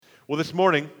Well, this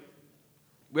morning,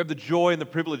 we have the joy and the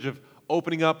privilege of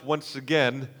opening up once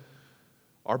again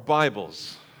our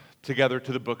Bibles together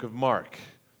to the book of Mark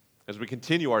as we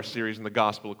continue our series in the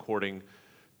Gospel according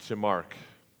to Mark.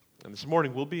 And this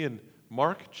morning, we'll be in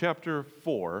Mark chapter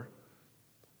 4,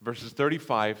 verses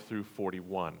 35 through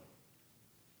 41.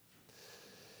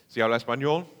 Si habla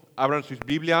español, abran sus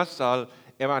Biblias al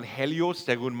Evangelio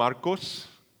según Marcos,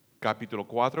 capítulo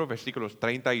 4, versículos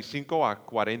 35 a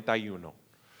 41.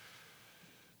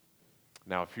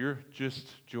 Now, if you're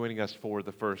just joining us for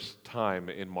the first time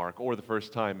in Mark, or the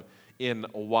first time in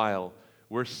a while,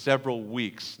 we're several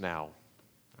weeks now,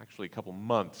 actually a couple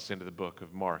months into the book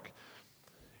of Mark.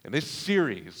 And this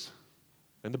series,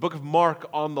 and the book of Mark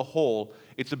on the whole,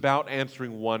 it's about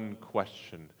answering one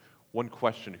question. One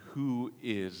question: who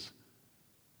is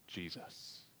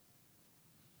Jesus?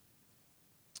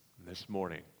 And this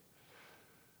morning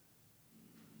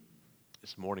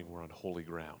we're on holy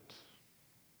ground.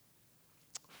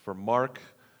 For Mark,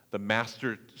 the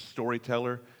master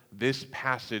storyteller, this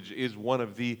passage is one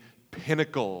of the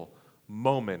pinnacle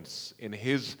moments in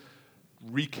his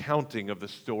recounting of the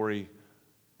story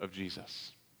of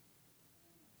Jesus.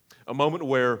 A moment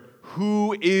where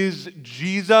who is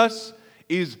Jesus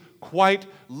is quite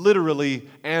literally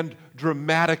and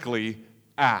dramatically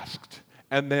asked,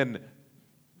 and then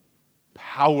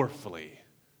powerfully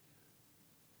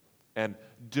and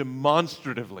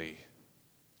demonstratively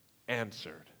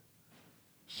answered.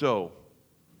 So,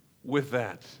 with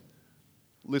that,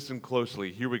 listen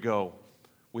closely. Here we go.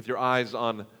 With your eyes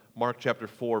on Mark chapter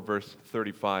 4, verse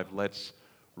 35, let's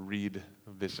read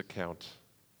this account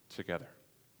together.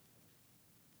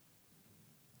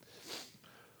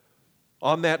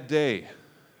 On that day,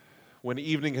 when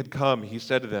evening had come, he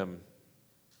said to them,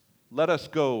 "Let us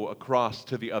go across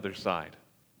to the other side."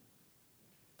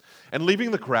 And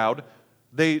leaving the crowd,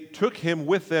 they took him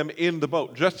with them in the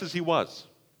boat, just as he was.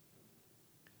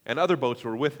 And other boats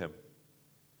were with him.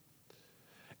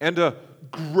 And a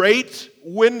great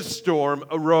windstorm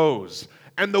arose,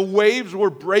 and the waves were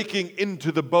breaking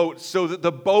into the boat, so that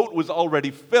the boat was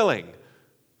already filling.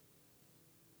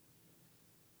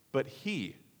 But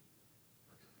he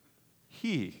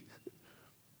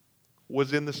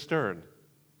was in the stern,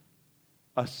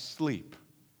 asleep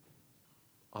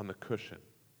on the cushion.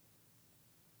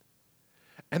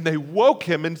 And they woke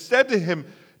him and said to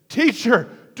him,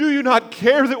 "Teacher, do you not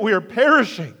care that we are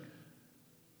perishing?"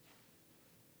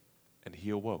 And he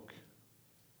awoke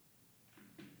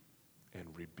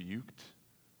and rebuked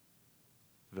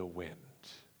the wind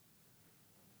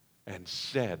and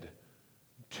said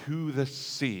to the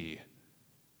sea,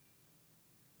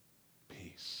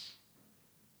 "Peace,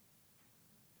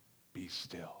 be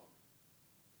still."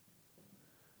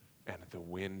 And the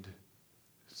wind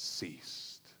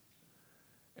ceased,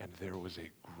 and there was a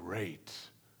great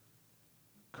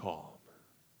calm.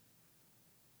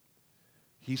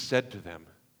 He said to them,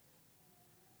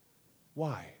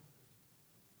 "Why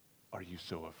are you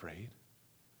so afraid?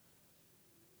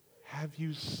 Have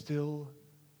you still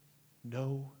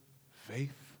no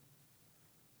faith?"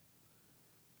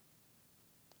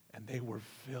 And they were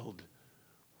filled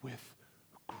with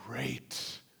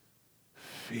great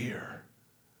fear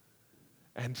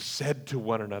and said to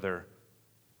one another,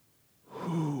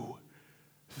 "Who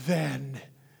then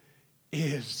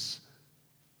is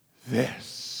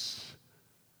this,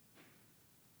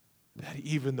 that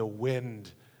even the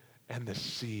wind and the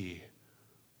sea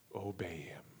obey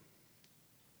him?"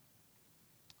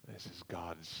 This is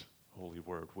God's holy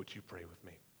word. Would you pray with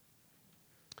me?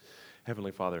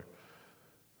 Heavenly Father,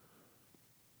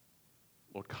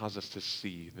 Lord, cause us to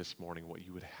see this morning what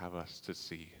you would have us to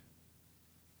see.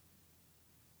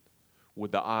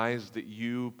 Would the eyes that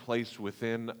you place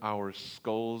within our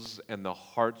skulls and the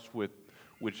hearts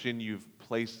which you've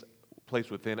placed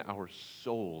within our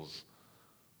souls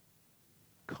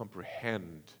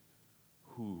comprehend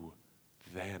who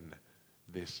then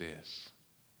this is?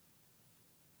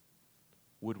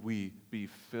 Would we be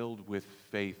filled with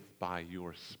faith by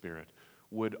your Spirit?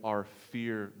 Would our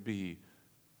fear be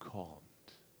calmed?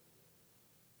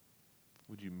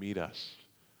 Would you meet us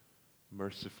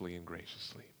mercifully and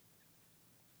graciously?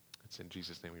 It's in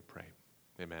Jesus' name we pray.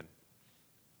 Amen.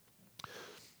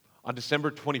 On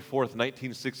December 24th,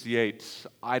 1968,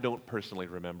 I don't personally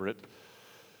remember it,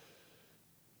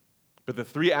 but the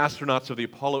three astronauts of the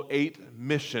Apollo 8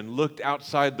 mission looked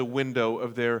outside the window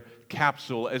of their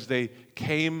capsule as they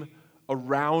came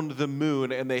around the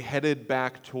moon and they headed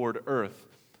back toward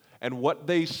Earth. And what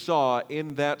they saw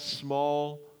in that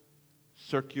small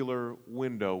circular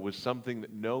window was something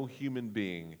that no human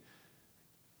being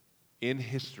in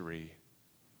history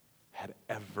had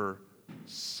ever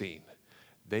seen.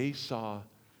 They saw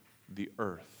the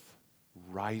earth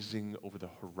rising over the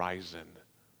horizon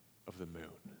of the moon.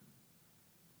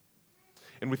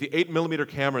 And with the 8mm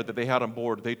camera that they had on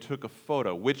board, they took a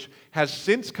photo, which has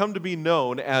since come to be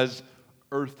known as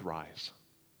Earthrise.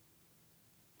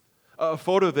 A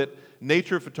photo that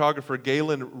nature photographer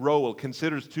Galen Rowell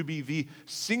considers to be the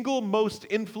single most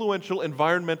influential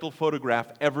environmental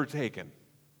photograph ever taken.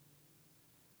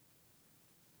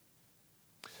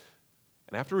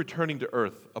 And after returning to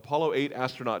Earth, Apollo 8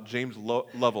 astronaut James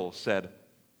Lovell said,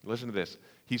 listen to this,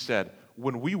 he said,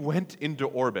 "When we went into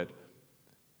orbit,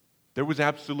 there was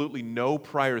absolutely no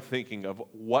prior thinking of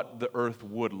what the Earth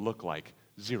would look like.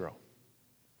 Zero."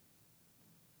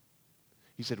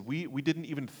 He said, we didn't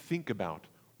even think about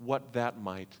what that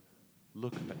might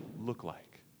look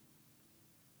like.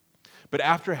 But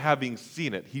after having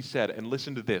seen it, he said, and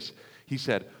listen to this, he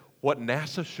said, "What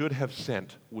NASA should have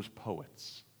sent was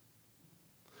poets.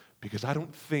 Because I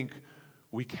don't think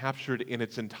we captured in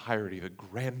its entirety the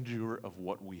grandeur of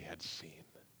what we had seen."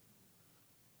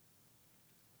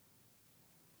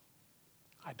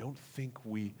 I don't think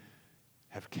we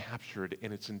have captured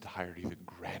in its entirety the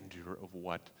grandeur of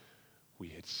what we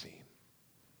had seen.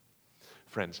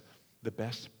 Friends, the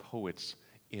best poets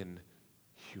in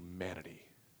humanity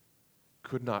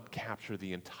could not capture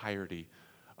the entirety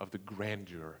of the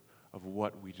grandeur of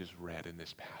what we just read in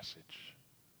this passage.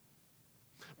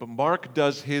 But Mark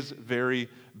does his very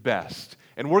best.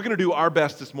 And we're going to do our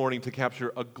best this morning to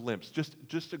capture a glimpse,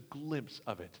 just a glimpse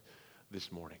of it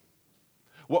this morning.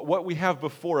 What we have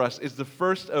before us is the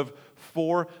first of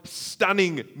 4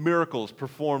 stunning miracles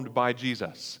performed by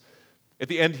Jesus at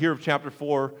the end here of chapter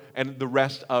 4 and the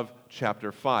rest of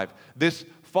chapter 5. This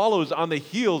follows on the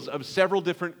heels of several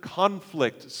different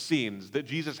conflict scenes that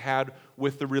Jesus had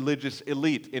with the religious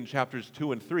elite in chapters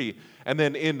 2 and 3. And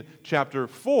then in chapter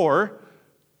 4,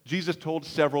 Jesus told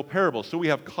several parables. So we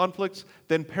have conflicts,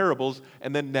 then parables,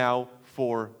 and then now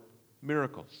 4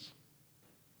 miracles.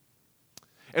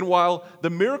 And while the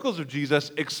miracles of Jesus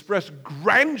express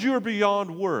grandeur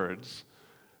beyond words,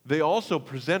 they also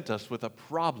present us with a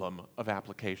problem of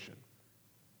application.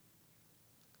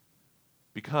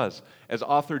 Because, as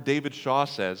author David Shaw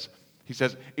says, he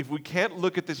says, if we can't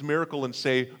look at this miracle and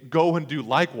say, "Go and do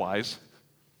likewise,"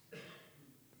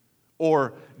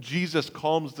 or "Jesus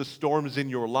calms the storms in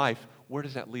your life," where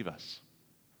does that leave us?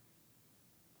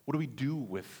 What do we do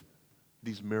with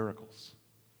these miracles?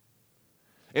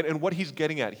 And what he's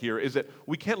getting at here is that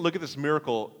we can't look at this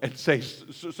miracle and say,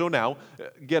 so now,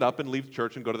 get up and leave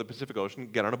church and go to the Pacific Ocean,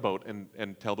 get on a boat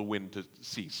and tell the wind to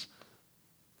cease.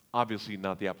 Obviously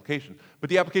not the application. But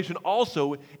the application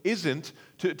also isn't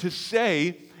to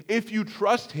say, if you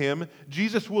trust him,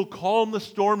 Jesus will calm the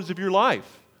storms of your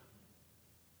life.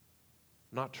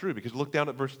 Not true, because look down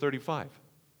at verse 35.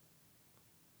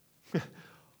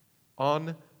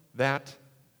 On that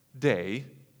day,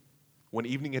 when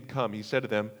evening had come, he said to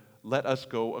them, "Let us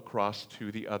go across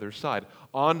to the other side."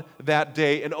 On that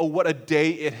day, and oh, what a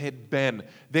day it had been.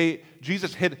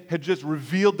 Jesus had just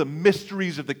revealed the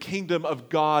mysteries of the kingdom of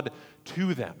God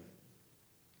to them.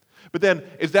 But then,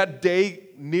 as that day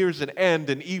nears an end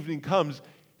and evening comes,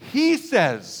 he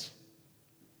says,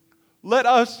 "Let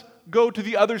us go to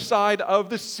the other side of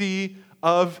the Sea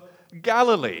of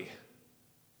Galilee."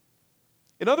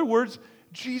 In other words,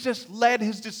 Jesus led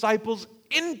his disciples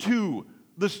into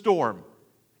the storm.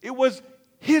 It was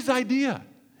his idea.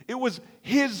 It was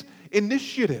his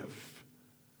initiative.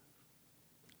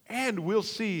 And we'll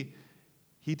see,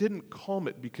 he didn't calm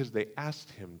it because they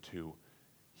asked him to.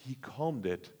 He calmed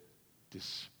it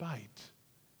despite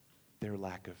their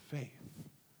lack of faith.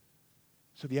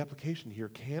 So the application here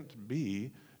can't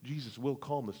be, Jesus will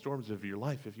calm the storms of your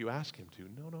life if you ask him to.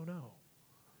 No.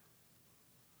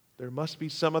 There must be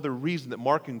some other reason that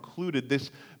Mark included this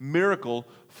miracle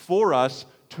for us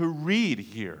to read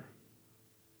here.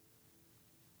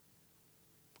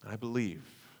 I believe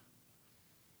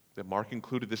that Mark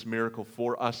included this miracle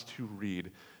for us to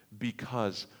read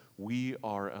because we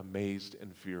are amazed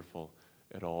and fearful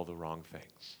at all the wrong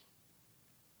things.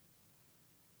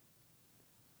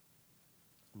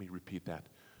 Let me repeat that.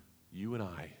 You and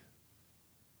I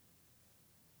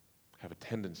have a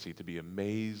tendency to be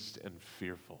amazed and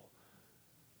fearful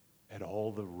at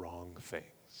all the wrong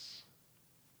things.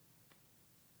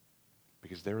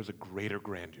 Because there is a greater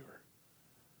grandeur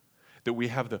that we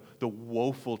have the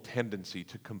woeful tendency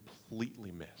to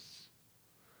completely miss.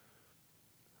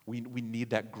 We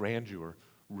need that grandeur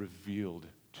revealed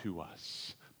to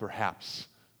us, perhaps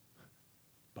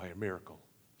by a miracle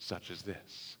such as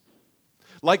this.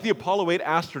 Like the Apollo 8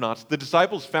 astronauts, the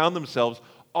disciples found themselves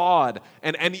awed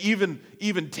and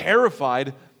even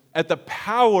terrified at the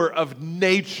power of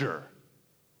nature.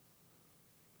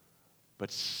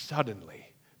 But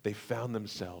suddenly, they found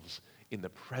themselves in the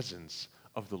presence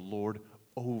of the Lord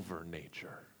over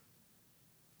nature.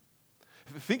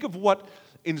 Think of what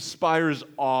inspires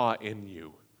awe in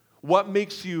you. What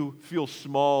makes you feel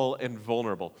small and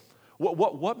vulnerable?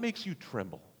 What makes you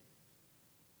tremble?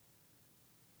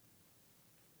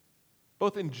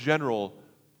 Both in general,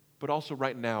 but also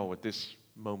right now at this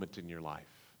moment in your life.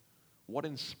 What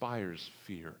inspires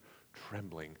fear,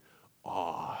 trembling,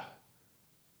 awe,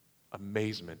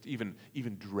 amazement, even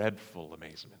dreadful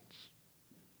amazement?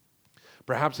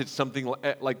 Perhaps it's something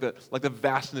like the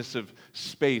vastness of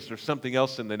space or something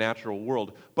else in the natural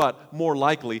world, but more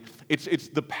likely, it's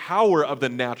the power of the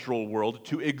natural world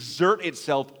to exert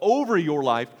itself over your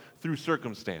life through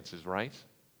circumstances, right?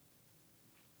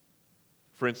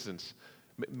 For instance,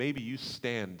 maybe you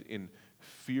stand in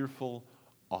fearful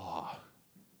awe,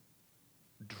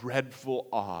 dreadful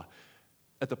awe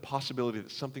at the possibility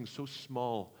that something so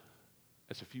small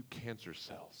as a few cancer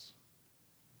cells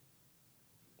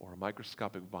or a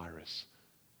microscopic virus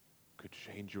could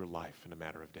change your life in a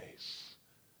matter of days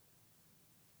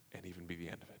and even be the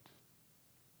end of it.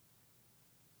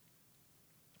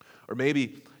 Or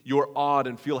maybe you're awed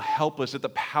and feel helpless at the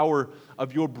power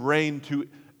of your brain to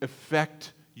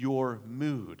affect your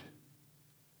mood.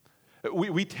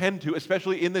 We tend to,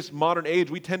 especially in this modern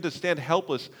age, we tend to stand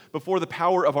helpless before the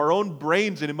power of our own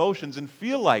brains and emotions and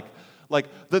feel like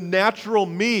the natural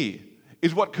me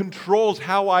is what controls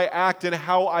how I act and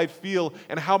how I feel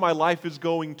and how my life is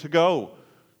going to go.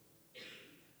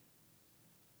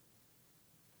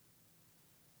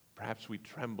 Perhaps we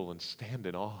tremble and stand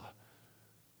in awe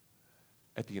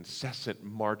at the incessant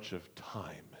march of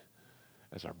time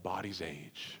as our bodies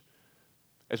age,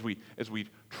 as we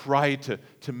try to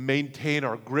maintain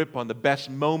our grip on the best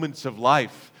moments of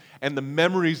life and the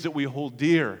memories that we hold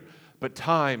dear, but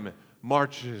time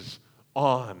marches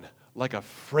on like a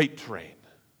freight train.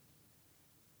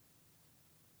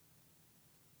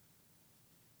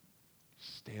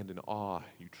 Stand in awe,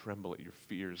 you tremble at your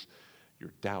fears,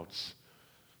 your doubts.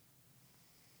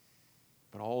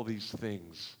 But all these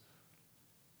things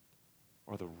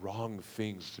are the wrong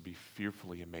things to be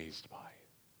fearfully amazed by.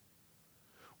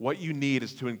 What you need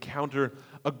is to encounter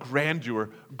a grandeur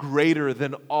greater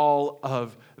than all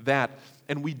of that.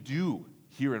 And we do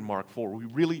here in Mark 4. We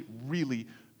really, really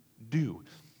do.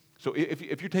 So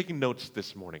if you're taking notes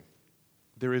this morning,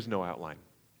 there is no outline.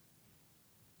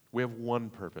 We have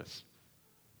one purpose.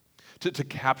 To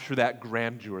capture that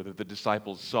grandeur that the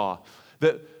disciples saw.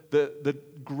 The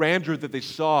grandeur that they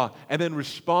saw and then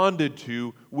responded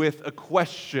to with a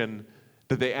question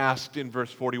that they asked in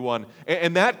verse 41.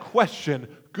 And that question,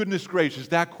 goodness gracious,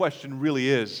 that question really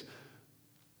is,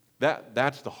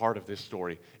 that's the heart of this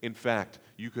story. In fact,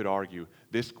 you could argue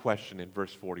this question in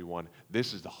verse 41,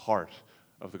 this is the heart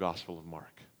of the Gospel of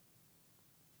Mark.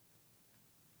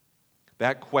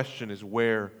 That question is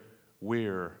where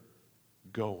we're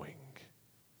going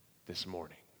this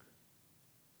morning.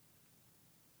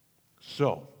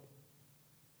 So,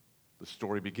 the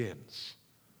story begins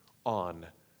on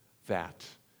that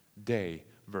day,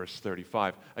 verse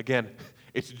 35. Again,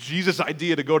 it's Jesus'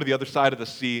 idea to go to the other side of the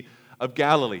Sea of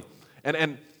Galilee.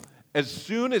 And as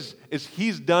soon as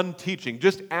he's done teaching,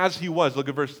 just as he was, look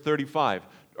at verse 35,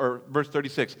 or verse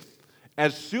 36.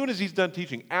 As soon as he's done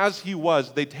teaching, as he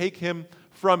was, they take him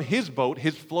from his boat,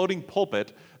 his floating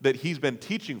pulpit that he's been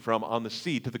teaching from on the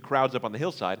sea to the crowds up on the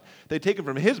hillside. They take him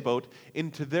from his boat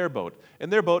into their boat.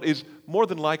 And their boat is more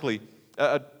than likely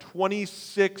a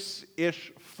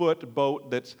 26-ish foot boat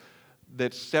that's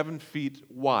 7 feet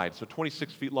wide. So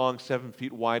 26 feet long, 7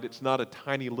 feet wide. It's not a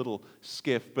tiny little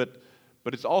skiff, but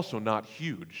it's also not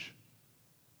huge.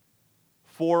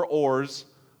 4 oars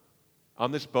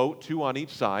on this boat, 2 on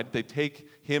each side. They take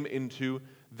him into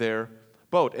their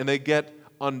boat, and they get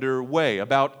underway,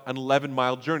 about an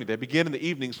 11-mile journey. They begin in the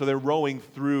evening, so they're rowing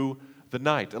through the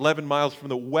night. 11 miles from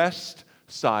the west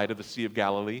side of the Sea of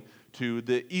Galilee to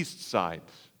the east side,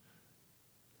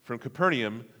 from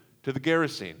Capernaum to the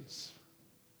Gerasenes.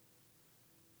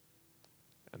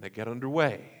 And they get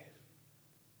underway.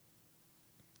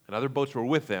 And other boats were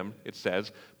with them, it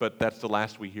says, but that's the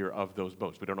last we hear of those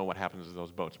boats. We don't know what happens to those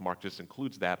boats. Mark just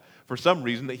includes that for some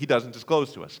reason that he doesn't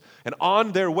disclose to us. And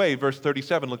on their way, verse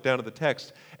 37, look down at the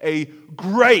text, a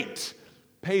great,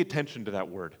 pay attention to that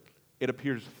word. It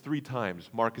appears 3 times.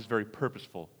 Mark is very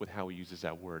purposeful with how he uses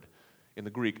that word. In the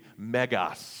Greek,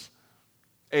 megas,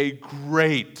 a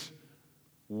great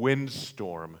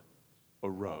windstorm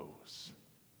arose.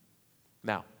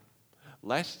 Now,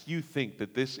 lest you think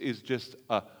that this is just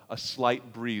a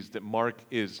slight breeze that Mark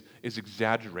is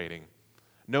exaggerating.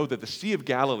 Know that the Sea of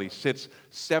Galilee sits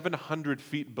 700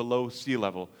 feet below sea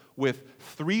level with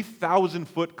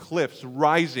 3,000-foot cliffs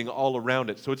rising all around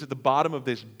it. So it's at the bottom of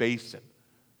this basin.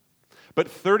 But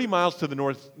 30 miles to the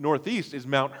northeast is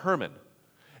Mount Hermon.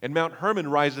 And Mount Hermon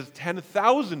rises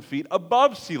 10,000 feet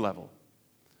above sea level.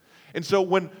 And so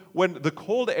when the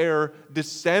cold air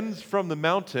descends from the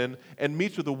mountain and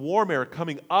meets with the warm air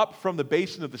coming up from the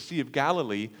basin of the Sea of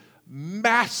Galilee,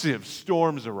 massive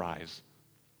storms arise.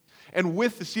 And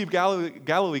with the Sea of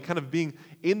Galilee kind of being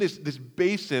in this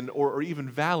basin or even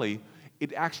valley,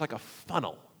 it acts like a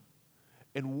funnel.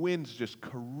 And winds just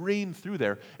careen through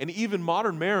there. And even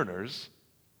modern mariners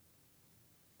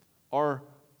are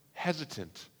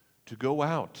hesitant to go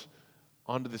out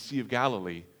onto the Sea of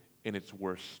Galilee in its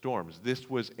worst storms. This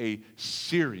was a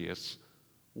serious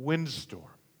windstorm.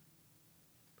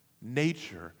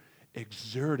 Nature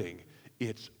exerting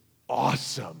its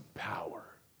awesome power.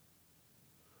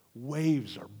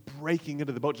 Waves are breaking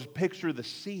into the boat. Just picture the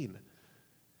scene.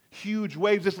 Huge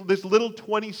waves, this little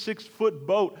 26-foot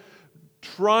boat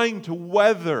trying to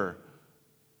weather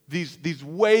these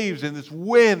waves and this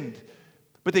wind.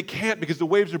 But they can't because the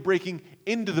waves are breaking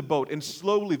into the boat. And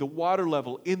slowly the water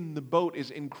level in the boat is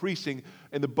increasing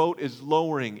and the boat is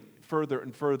lowering further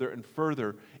and further and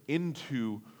further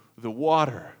into the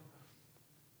water.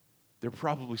 They're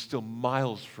probably still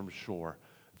miles from shore.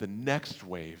 The next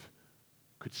wave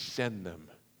could send them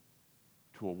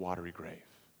to a watery grave.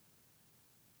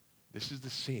 This is the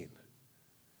scene.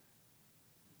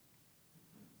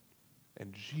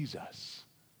 And Jesus,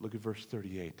 look at verse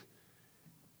 38,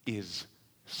 is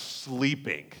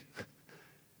sleeping.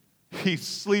 He's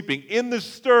sleeping in the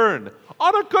stern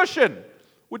on a cushion,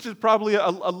 which is probably a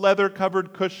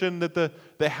leather-covered cushion that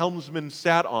the helmsman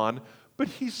sat on, but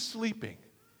he's sleeping.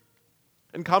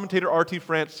 And commentator R.T.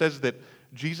 France says that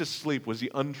Jesus' sleep was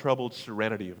the untroubled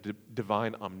serenity of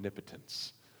divine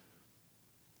omnipotence.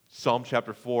 Psalm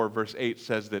chapter 4, verse 8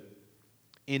 says that,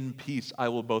 "In peace I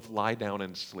will both lie down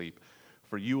and sleep.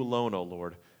 For you alone, O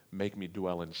Lord, make me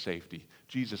dwell in safety."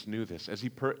 Jesus knew this. As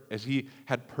he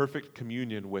had perfect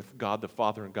communion with God the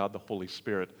Father and God the Holy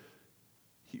Spirit,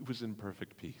 he was in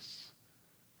perfect peace.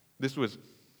 This was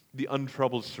the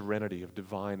untroubled serenity of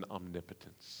divine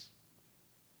omnipotence.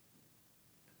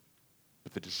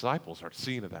 But the disciples aren't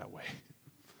seeing it that way.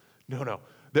 No.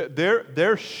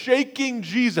 They're shaking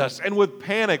Jesus and with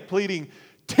panic pleading,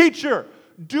 "Teacher,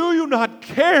 do you not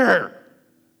care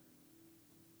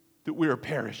that we are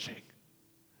perishing?"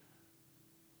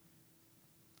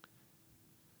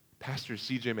 Pastor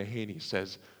C.J. Mahaney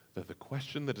says that the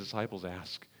question the disciples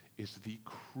ask is the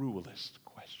cruelest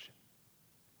question.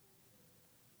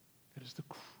 It is the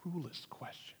cruelest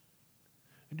question.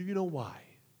 And do you know why?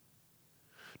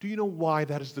 Do you know why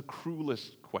that is the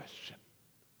cruelest question?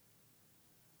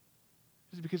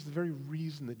 It is because the very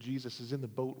reason that Jesus is in the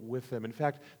boat with them, in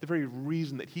fact, the very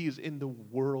reason that he is in the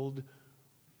world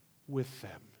with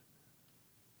them,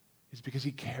 is because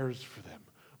he cares for them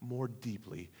more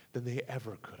deeply than they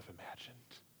ever could have imagined.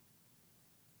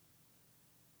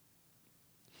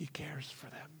 He cares for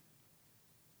them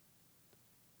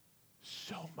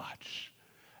so much,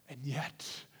 and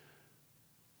yet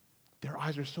their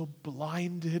eyes are so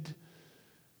blinded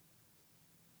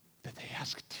that they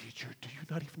ask, "Teacher, do you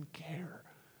not even care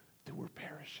that we're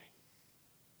perishing?"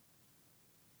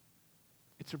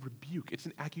 It's a rebuke. It's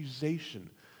an accusation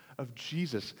of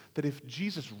Jesus that if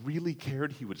Jesus really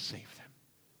cared, he would save them.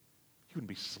 He wouldn't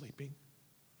be sleeping.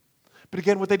 But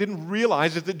again, what they didn't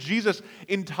realize is that Jesus'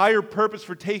 entire purpose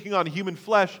for taking on human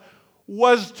flesh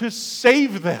was to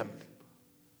save them.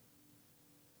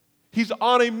 He's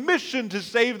on a mission to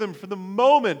save them from the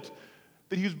moment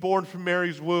that he was born from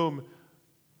Mary's womb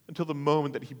until the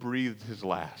moment that he breathed his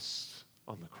last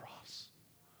on the cross.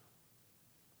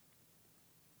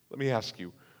 Let me ask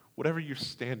you, whatever you're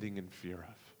standing in fear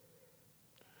of,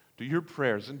 do your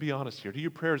prayers, and be honest here, do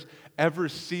your prayers ever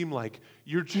seem like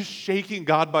you're just shaking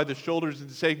God by the shoulders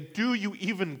and saying, "Do you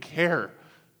even care?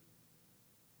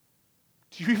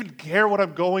 Do you even care what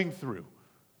I'm going through?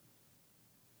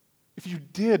 If you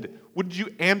did, wouldn't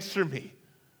you answer me?"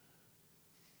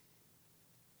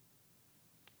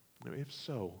 Now, if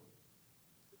so,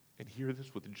 and hear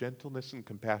this with gentleness and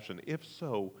compassion, if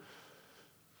so,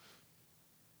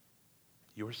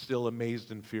 you are still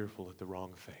amazed and fearful at the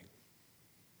wrong thing.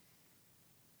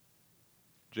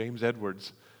 James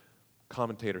Edwards,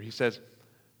 commentator, he says,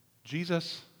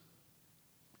 Jesus,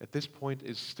 at this point,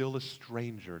 is still a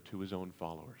stranger to his own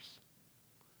followers,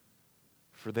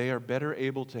 for they are better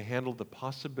able to handle the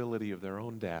possibility of their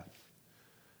own death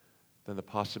than the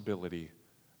possibility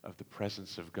of the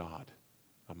presence of God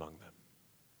among them.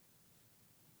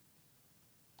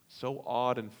 So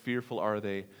awed and fearful are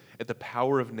they at the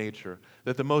power of nature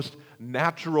that the most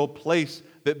natural place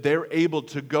that they're able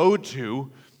to go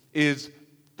to is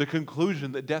the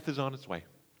conclusion that death is on its way.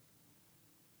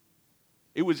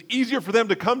 It was easier for them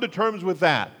to come to terms with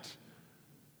that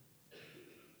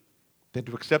than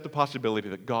to accept the possibility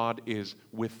that God is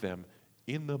with them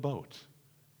in the boat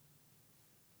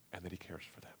and that He cares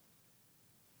for them.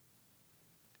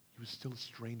 He was still a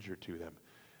stranger to them.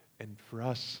 And for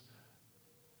us,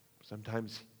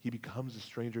 sometimes He becomes a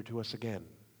stranger to us again.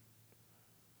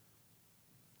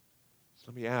 So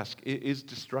let me ask, is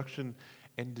destruction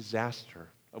and disaster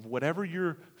of whatever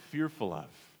you're fearful of,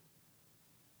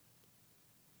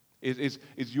 is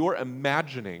your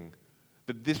imagining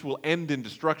that this will end in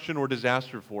destruction or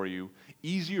disaster for you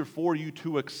easier for you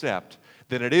to accept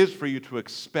than it is for you to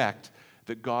expect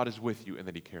that God is with you and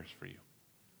that He cares for you?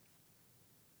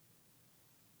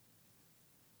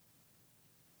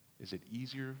 Is it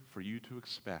easier for you to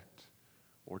expect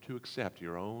or to accept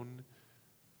your own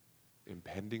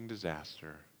impending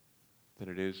disaster than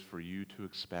it is for you to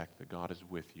expect that God is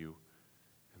with you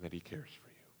and that He cares for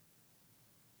you?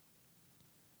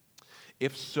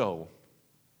 If so,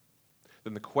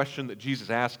 then the question that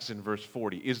Jesus asks in verse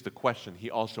 40 is the question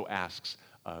He also asks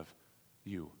of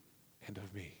you and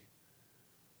of me.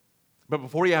 But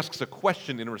before He asks a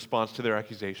question in response to their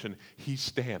accusation, He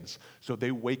stands. So they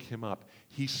wake Him up.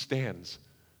 He stands.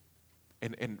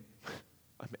 And I mean,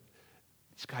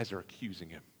 these guys are accusing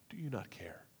Him. Do you not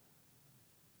care?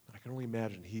 And I can only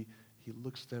imagine He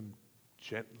looks them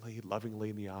gently, lovingly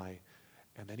in the eye,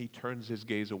 and then He turns His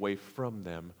gaze away from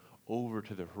them over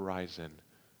to the horizon.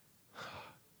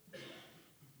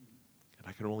 And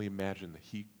I can only imagine that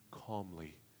He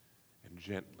calmly and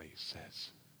gently says,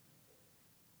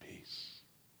 "Peace,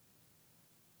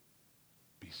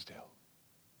 be still."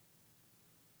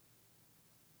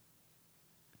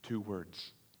 Two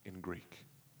words in Greek.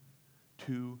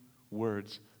 Two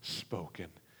words spoken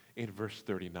in verse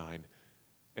 39,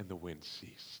 and the wind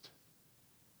ceased.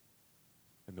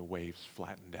 And the waves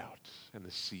flattened out, and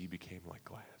the sea became like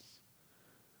glass.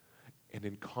 And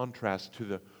in contrast to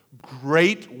the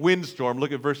great windstorm,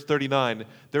 look at verse 39,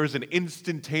 there is an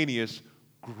instantaneous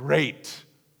great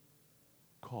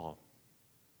calm.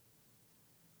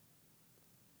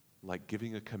 Like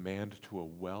giving a command to a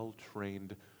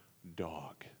well-trained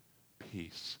dog,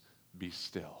 "Peace, be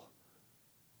still."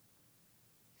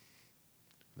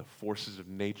 The forces of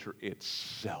nature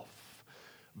itself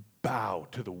bow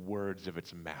to the words of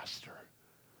its master,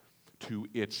 to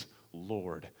its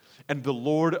Lord. And the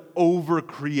Lord over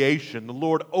creation, the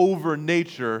Lord over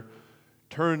nature,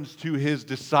 turns to His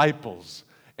disciples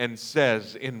and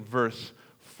says in verse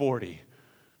 40,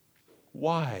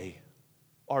 "Why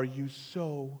are you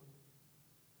so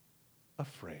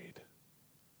afraid?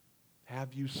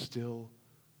 Have you still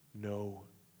no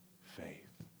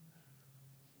faith?"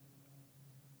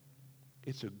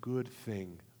 It's a good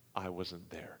thing I wasn't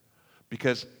there,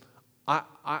 because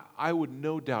I would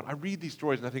no doubt, I read these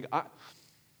stories and I think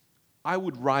I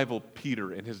would rival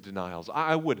Peter in his denials.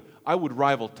 I would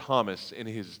rival Thomas in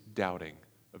his doubting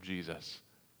of Jesus.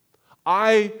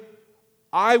 I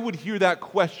would hear that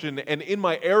question and in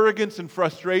my arrogance and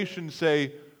frustration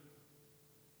say,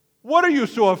 "What are you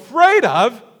so afraid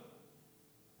of?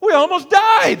 We almost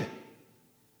died.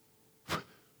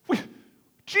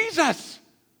 Jesus,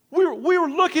 we were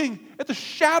looking at the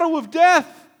shadow of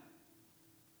death."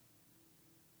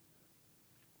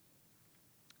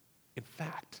 In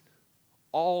fact,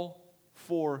 all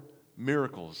four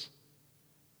miracles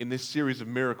in this series of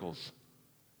miracles,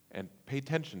 and pay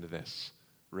attention to this,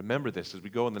 remember this as we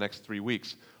go in the next 3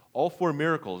 weeks, all four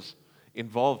miracles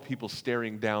involve people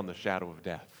staring down the shadow of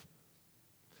death.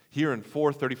 Here in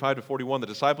 4:35 to 41, the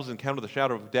disciples encounter the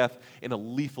shadow of death in a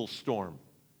lethal storm,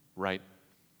 right?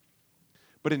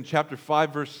 But in chapter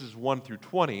 5, verses 1 through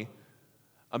 20,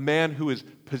 a man who is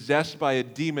possessed by a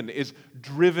demon is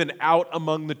driven out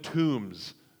among the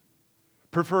tombs,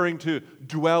 preferring to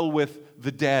dwell with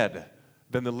the dead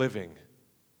than the living,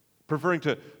 preferring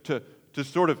to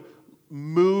sort of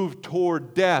move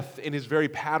toward death in his very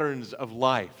patterns of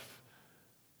life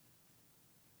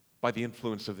by the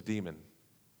influence of the demon.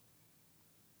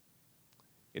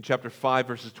 In chapter 5,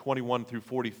 verses 21 through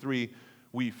 43,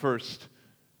 we first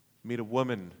meet a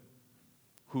woman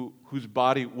whose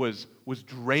body was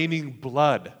draining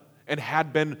blood and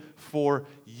had been for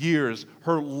years.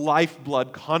 Her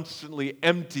lifeblood constantly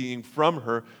emptying from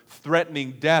her,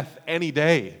 threatening death any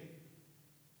day.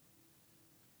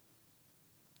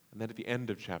 And then at the end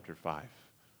of chapter 5,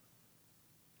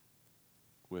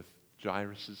 with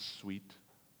Jairus' sweet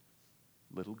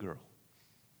little girl.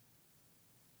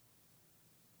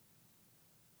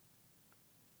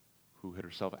 Who had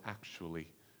herself actually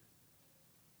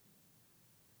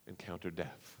encountered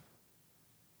death.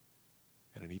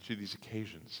 And in each of these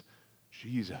occasions,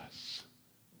 Jesus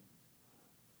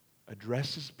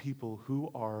addresses people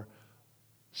who are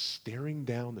staring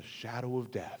down the shadow of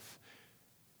death.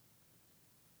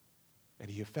 And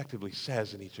he effectively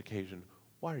says in each occasion,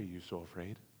 "Why are you so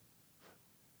afraid?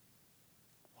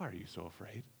 Why are you so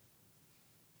afraid?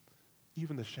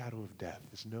 Even the shadow of death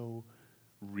is no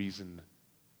reason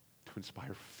to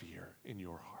inspire fear in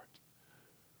your heart.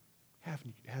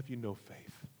 Have you no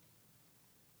faith?"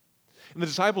 And the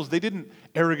disciples, they didn't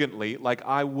arrogantly, like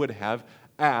I would have,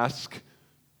 ask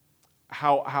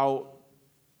how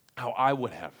I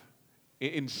would have.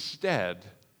 Instead,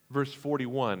 verse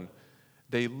 41,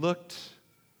 they looked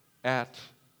at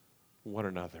one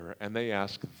another and they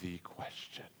asked the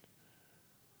question.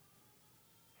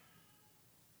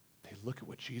 They look at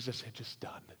what Jesus had just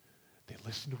done. They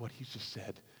listen to what he's just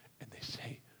said, and they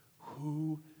say,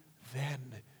 "Who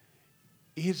then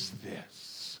is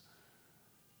this?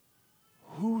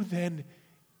 Who then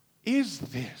is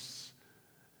this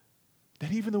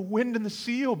that even the wind and the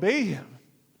sea obey him?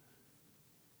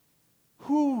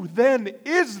 Who then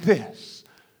is this?"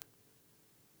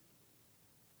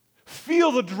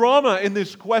 Feel the drama in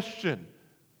this question.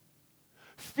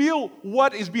 Feel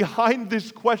what is behind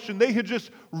this question. They had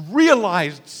just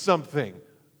realized something.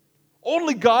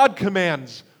 Only God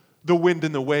commands the wind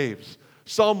and the waves.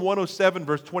 Psalm 107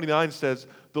 verse 29 says,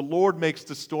 "The Lord makes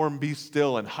the storm be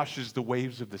still and hushes the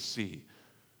waves of the sea."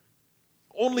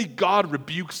 Only God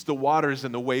rebukes the waters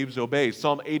and the waves obey.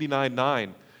 Psalm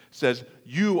 89:9 says,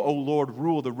 "You, O Lord,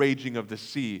 rule the raging of the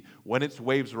sea. When its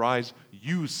waves rise,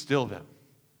 you still them."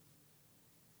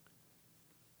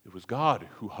 It was God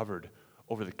who hovered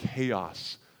over the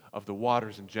chaos of the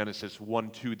waters in Genesis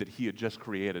 1:2 that he had just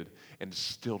created and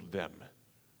stilled them.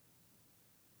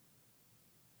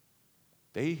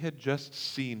 They had just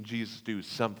seen Jesus do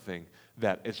something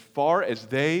that, as far as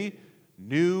they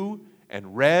knew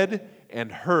and read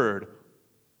and heard,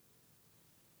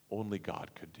 only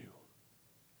God could do.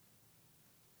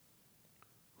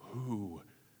 Who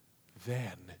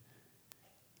then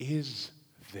is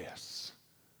this?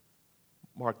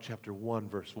 Mark chapter 1,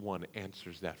 verse 1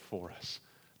 answers that for us,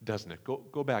 doesn't it?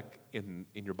 Go back in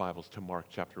your Bibles to Mark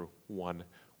chapter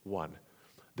 1:1.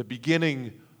 The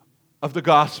beginning of the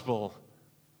gospel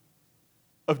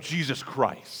of Jesus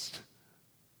Christ,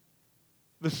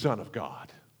 the Son of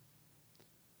God.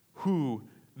 Who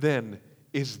then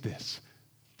is this?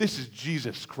 This is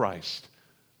Jesus Christ,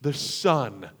 the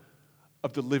Son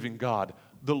of the living God,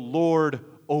 the Lord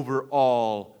over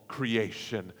all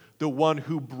creation, the one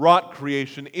who brought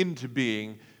creation into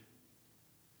being,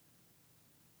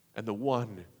 and the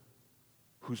one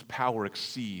whose power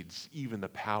exceeds even the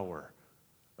power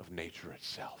of nature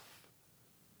itself.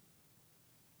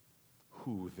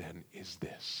 Who then is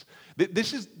this?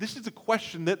 This is the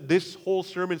question that this whole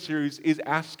sermon series is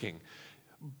asking.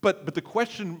 But the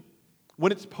question,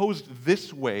 when it's posed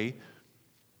this way,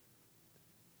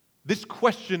 this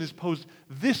question is posed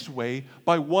this way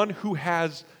by one who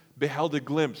has beheld a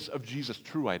glimpse of Jesus'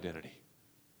 true identity.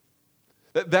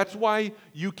 That's why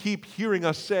you keep hearing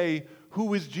us say,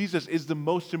 "Who is Jesus?" is the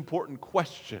most important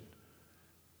question.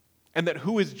 And that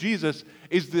 "who is Jesus?"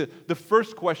 is the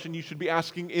first question you should be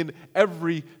asking in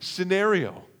every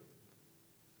scenario.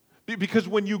 Because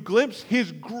when you glimpse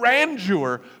his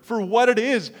grandeur for what it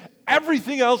is,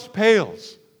 everything else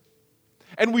pales.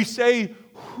 And we say,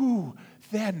 "Who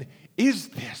then is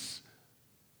this?"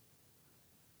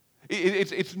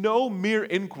 It's no mere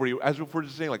inquiry, as if we're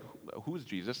just saying, like, "Who is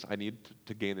Jesus? I need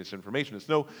to gain this information."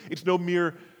 It's no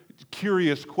mere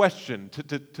curious question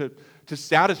to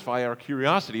satisfy our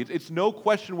curiosity. It's no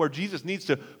question where Jesus needs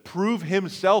to prove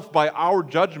himself by our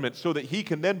judgment so that he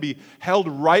can then be held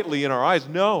rightly in our eyes.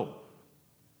 No.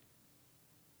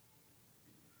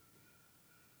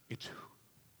 It's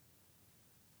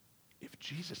if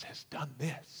Jesus has done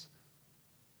this,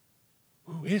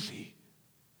 who is he?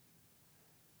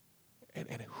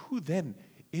 And who then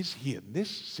is he in this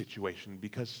situation?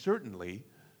 Because certainly,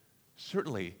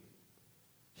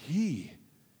 he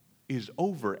is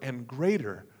over and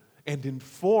greater and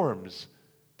informs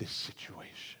this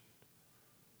situation.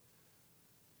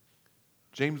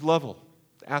 James Lovell,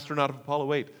 astronaut of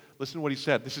Apollo 8, listen to what he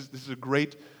said. This is a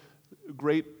great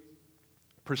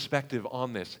perspective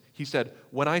on this. He said,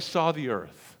 "When I saw the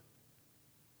earth,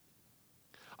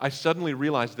 I suddenly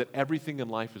realized that everything in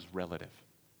life is relative.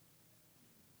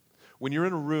 When you're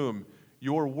in a room,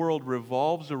 your world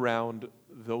revolves around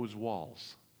those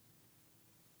walls.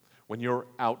 When you're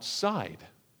outside,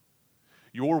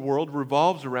 your world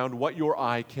revolves around what your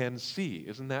eye can see.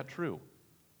 Isn't that true?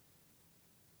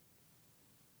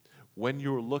 When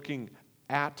you're looking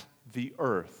at the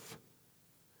earth,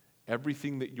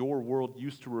 everything that your world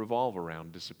used to revolve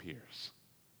around disappears.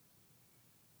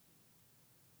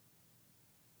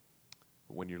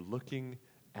 But when you're looking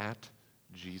at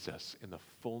Jesus in the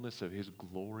fullness of his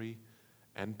glory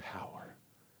and power,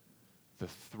 the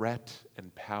threat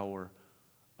and power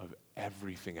of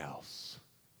everything else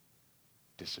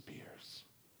disappears.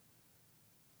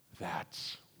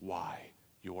 That's why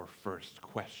your first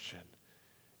question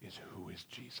is, who is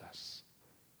Jesus?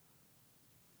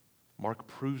 Mark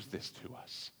proves this to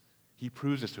us. He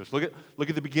proves this to us. Look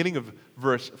at the beginning of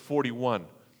verse 41.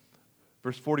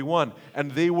 Verse 41,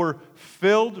 and they were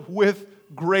filled with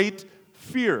great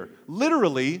fear.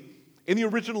 Literally, in the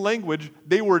original language,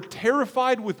 they were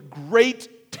terrified with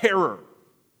great terror.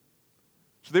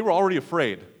 So they were already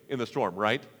afraid in the storm,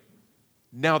 right?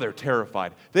 Now they're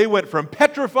terrified. They went from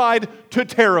petrified to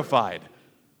terrified.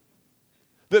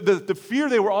 The fear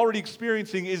they were already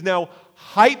experiencing is now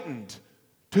heightened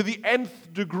to the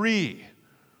nth degree.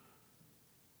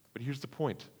 But here's the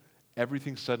point.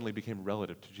 Everything suddenly became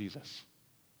relative to Jesus.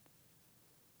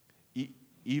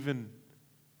 Even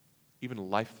a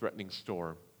life-threatening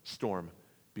storm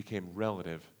became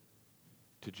relative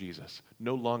to Jesus.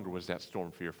 No longer was that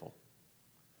storm fearful,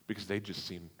 because they'd just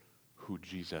seen who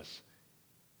Jesus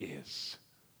is.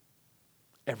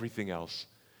 Everything else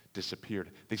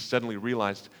disappeared. They suddenly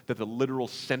realized that the literal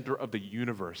center of the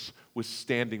universe was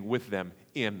standing with them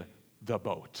in the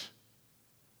boat.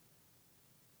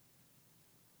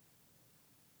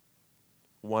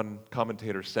 One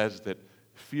commentator says that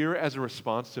fear as a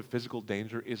response to physical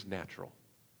danger is natural.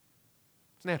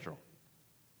 It's natural.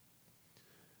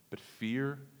 But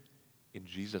fear in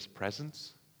Jesus'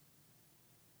 presence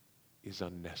is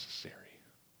unnecessary.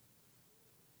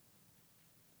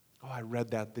 Oh, I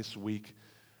read that this week,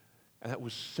 and that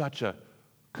was such a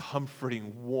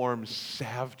comforting, warm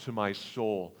salve to my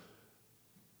soul,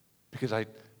 because I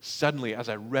suddenly, as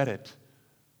I read it,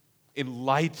 in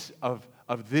light of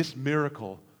this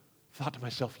miracle, thought to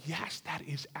myself, yes, that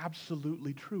is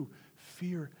absolutely true.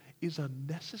 Fear is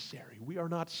unnecessary. We are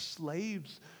not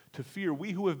slaves to fear.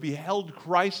 We who have beheld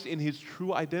Christ in his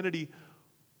true identity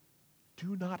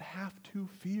do not have to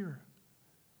fear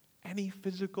any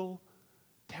physical,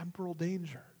 temporal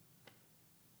danger.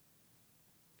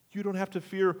 You don't have to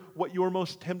fear what you're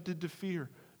most tempted to fear,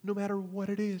 no matter what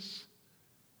it is.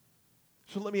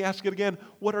 So let me ask it again.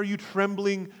 What are you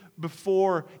trembling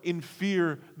before in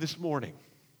fear this morning?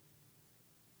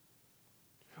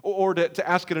 Or to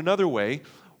ask it another way,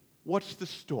 what's the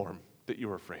storm that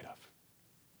you're afraid of?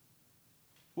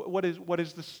 What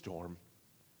is the storm?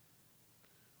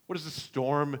 What is the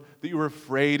storm that you're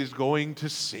afraid is going to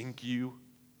sink you?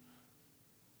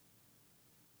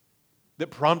 That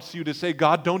prompts you to say,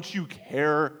 God, don't you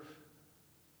care?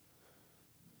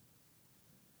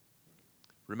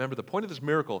 Remember, the point of this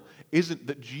miracle isn't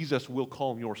that Jesus will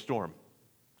calm your storm,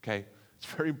 okay? It's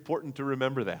very important to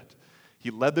remember that.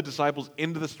 He led the disciples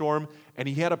into the storm, and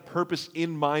he had a purpose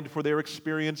in mind for their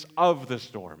experience of the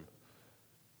storm.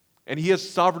 And he has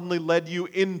sovereignly led you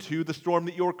into the storm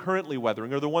that you're currently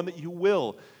weathering, or the one that you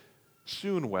will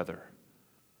soon weather.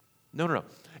 No.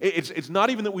 It's not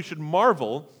even that we should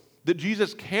marvel that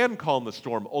Jesus can calm the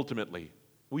storm ultimately.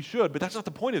 We should, but that's not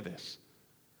the point of this.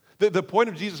 The point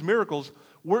of Jesus' miracles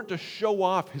weren't to show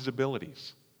off his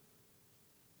abilities.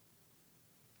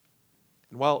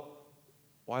 And while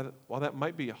that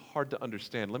might be hard to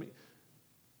understand, let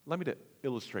me to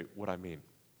illustrate what I mean.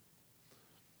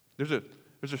 There's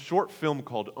a short film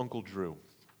called Uncle Drew.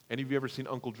 Any of you ever seen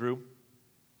Uncle Drew?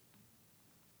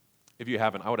 If you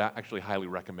haven't, I would actually highly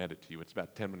recommend it to you. It's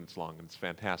about 10 minutes long, and it's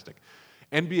fantastic.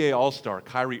 NBA All-Star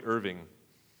Kyrie Irving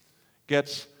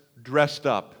gets dressed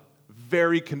up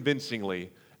very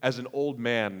convincingly as an old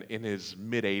man in his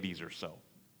mid-80s or so.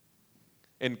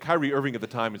 And Kyrie Irving at the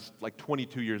time is like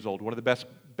 22 years old, one of the best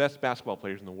basketball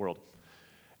players in the world.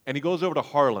 And he goes over to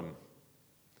Harlem,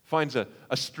 finds a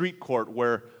street court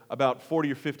where about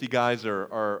 40 or 50 guys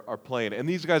are playing. And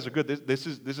these guys are good. This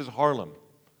is Harlem.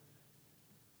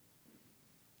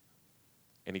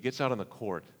 And he gets out on the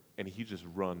court, and he just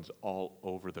runs all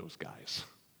over those guys.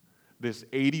 This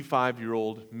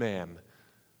 85-year-old man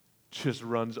just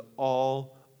runs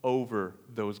all over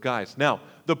those guys. Now,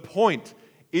 the point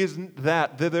isn't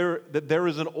that there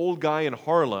is an old guy in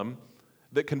Harlem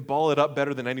that can ball it up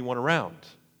better than anyone around.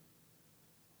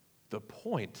 The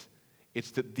point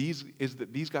is that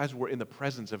these guys were in the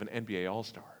presence of an NBA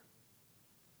All-Star.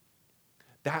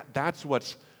 That's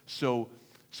what's so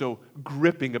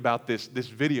gripping about this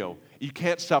video. You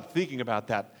can't stop thinking about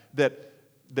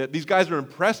that these guys are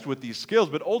impressed with these skills,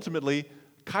 but ultimately,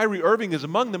 Kyrie Irving is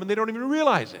among them and they don't even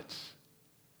realize it.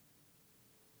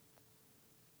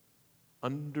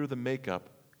 Under the makeup,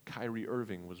 Kyrie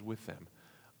Irving was with them.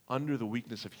 Under the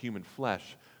weakness of human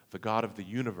flesh, the God of the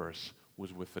universe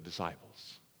was with the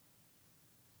disciples.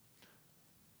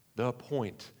 The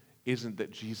point isn't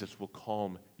that Jesus will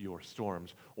calm your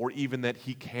storms, or even that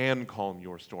he can calm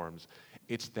your storms.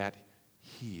 It's that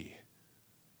he,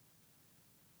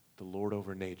 the Lord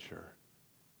over nature,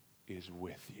 is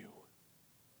with you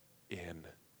in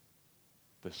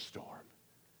the storm,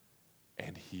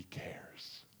 and he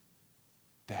cares.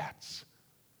 That's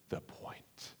the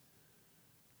point.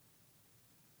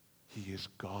 He is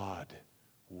God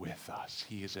with us.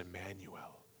 He is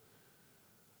Emmanuel.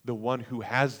 The one who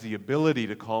has the ability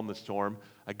to calm the storm.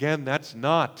 Again, that's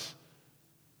not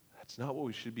what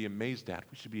we should be amazed at.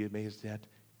 We should be amazed at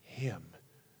him,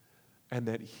 and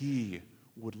that he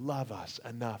would love us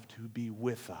enough to be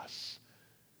with us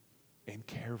and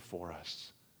care for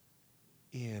us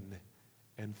in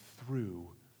and through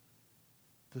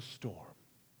the storm.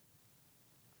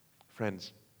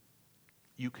 Friends,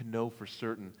 you can know for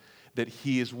certain that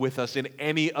he is with us in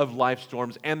any of life's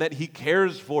storms and that he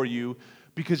cares for you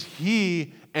because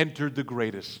he entered the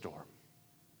greatest storm.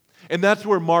 And that's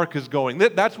where Mark is going.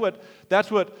 That's what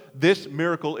this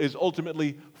miracle is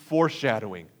ultimately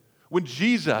foreshadowing. When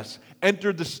Jesus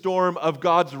entered the storm of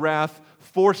God's wrath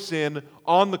for sin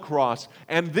on the cross,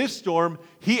 and this storm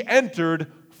he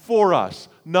entered for us,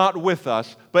 not with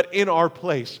us, but in our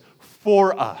place,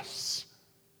 for us.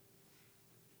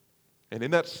 And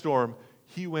in that storm,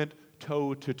 he went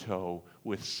toe to toe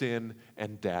with sin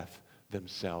and death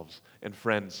themselves. And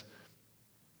friends,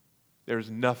 there's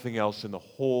nothing else in the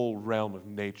whole realm of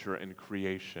nature and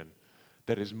creation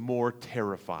that is more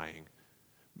terrifying,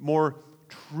 more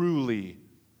truly,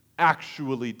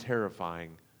 actually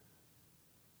terrifying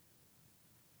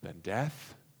than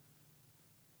death,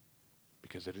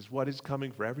 because it is what is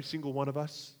coming for every single one of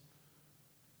us,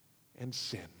 and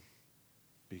sin,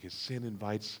 because sin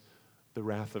invites the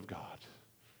wrath of God.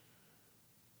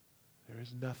 There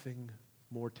is nothing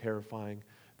more terrifying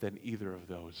than either of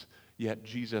those. Yet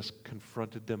Jesus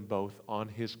confronted them both on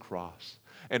his cross.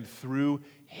 And through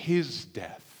his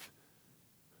death,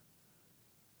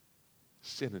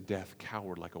 sin and death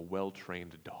cowered like a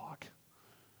well-trained dog.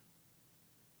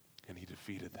 And he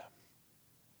defeated them.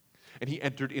 And he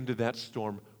entered into that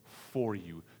storm for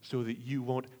you so that you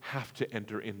won't have to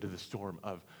enter into the storm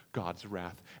of God's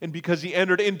wrath. And because he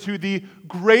entered into the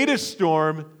greatest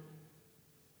storm,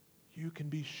 you can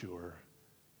be sure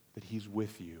that he's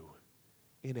with you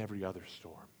in every other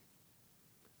storm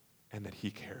and that he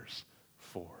cares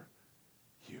for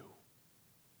you.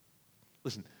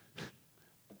 Listen,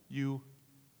 you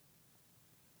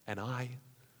and I,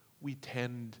 we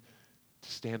tend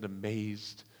to stand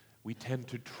amazed. We tend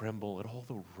to tremble at all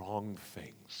the wrong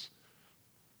things.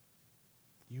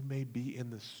 You may be in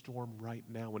the storm right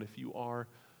now, and if you are,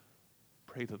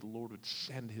 pray that the Lord would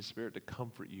send his Spirit to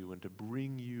comfort you and to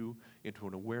bring you into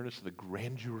an awareness of the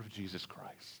grandeur of Jesus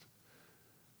Christ.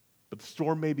 But the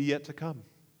storm may be yet to come.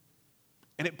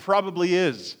 And it probably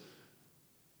is.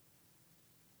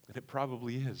 And it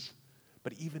probably is.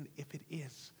 But even if it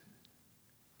is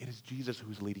Jesus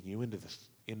who's leading you into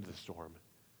the storm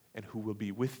and who will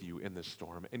be with you in this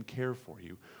storm and care for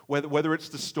you. Whether it's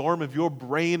the storm of your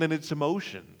brain and its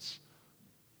emotions,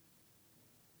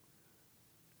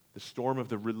 the storm of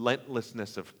the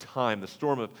relentlessness of time, the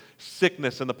storm of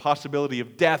sickness and the possibility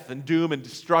of death and doom and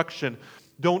destruction.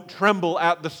 Don't tremble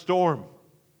at the storm.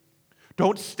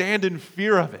 Don't stand in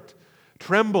fear of it.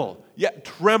 Tremble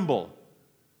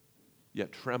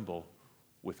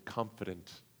with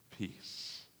confident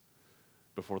peace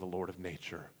before the Lord of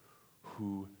nature,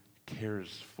 who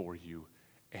cares for you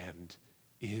and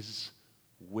is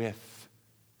with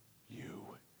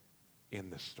you in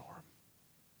the storm,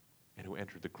 and who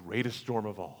entered the greatest storm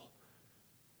of all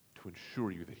to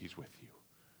ensure you that he's with you.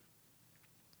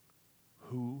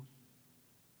 Who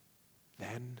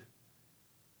then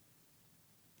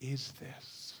is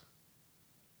this?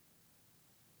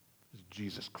 This is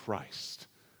Jesus Christ,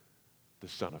 the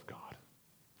Son of God.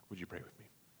 Would you pray with me?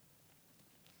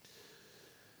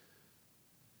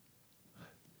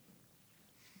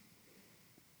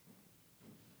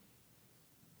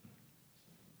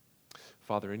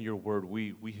 Father, in your word,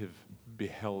 we have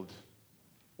beheld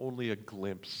only a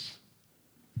glimpse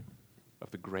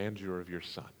of the grandeur of your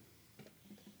Son.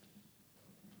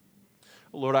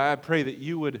 Lord, I pray that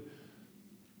you would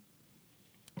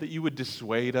that you would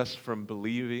dissuade us from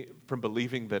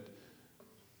believing that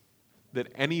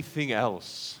anything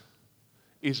else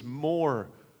is more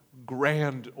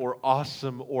grand or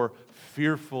awesome or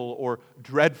fearful or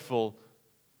dreadful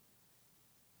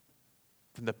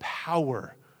than the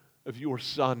power of your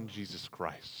Son, Jesus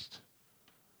Christ.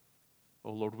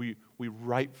 Oh Lord, we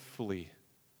rightfully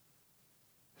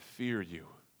fear you.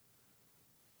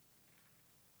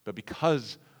 But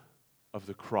because of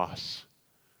the cross,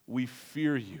 we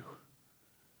fear you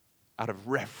out of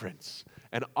reverence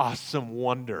and awesome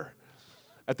wonder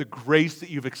at the grace that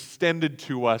you've extended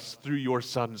to us through your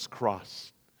Son's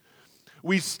cross.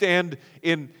 We stand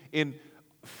in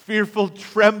fearful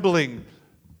trembling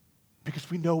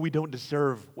because we know we don't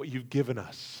deserve what you've given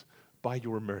us by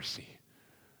your mercy.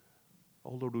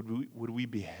 Oh Lord, would we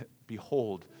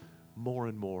behold more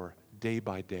and more, day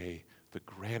by day, the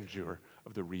grandeur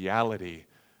of the reality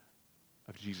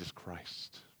of Jesus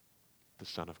Christ, the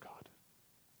Son of God.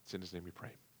 It's in His name we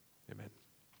pray. Amen.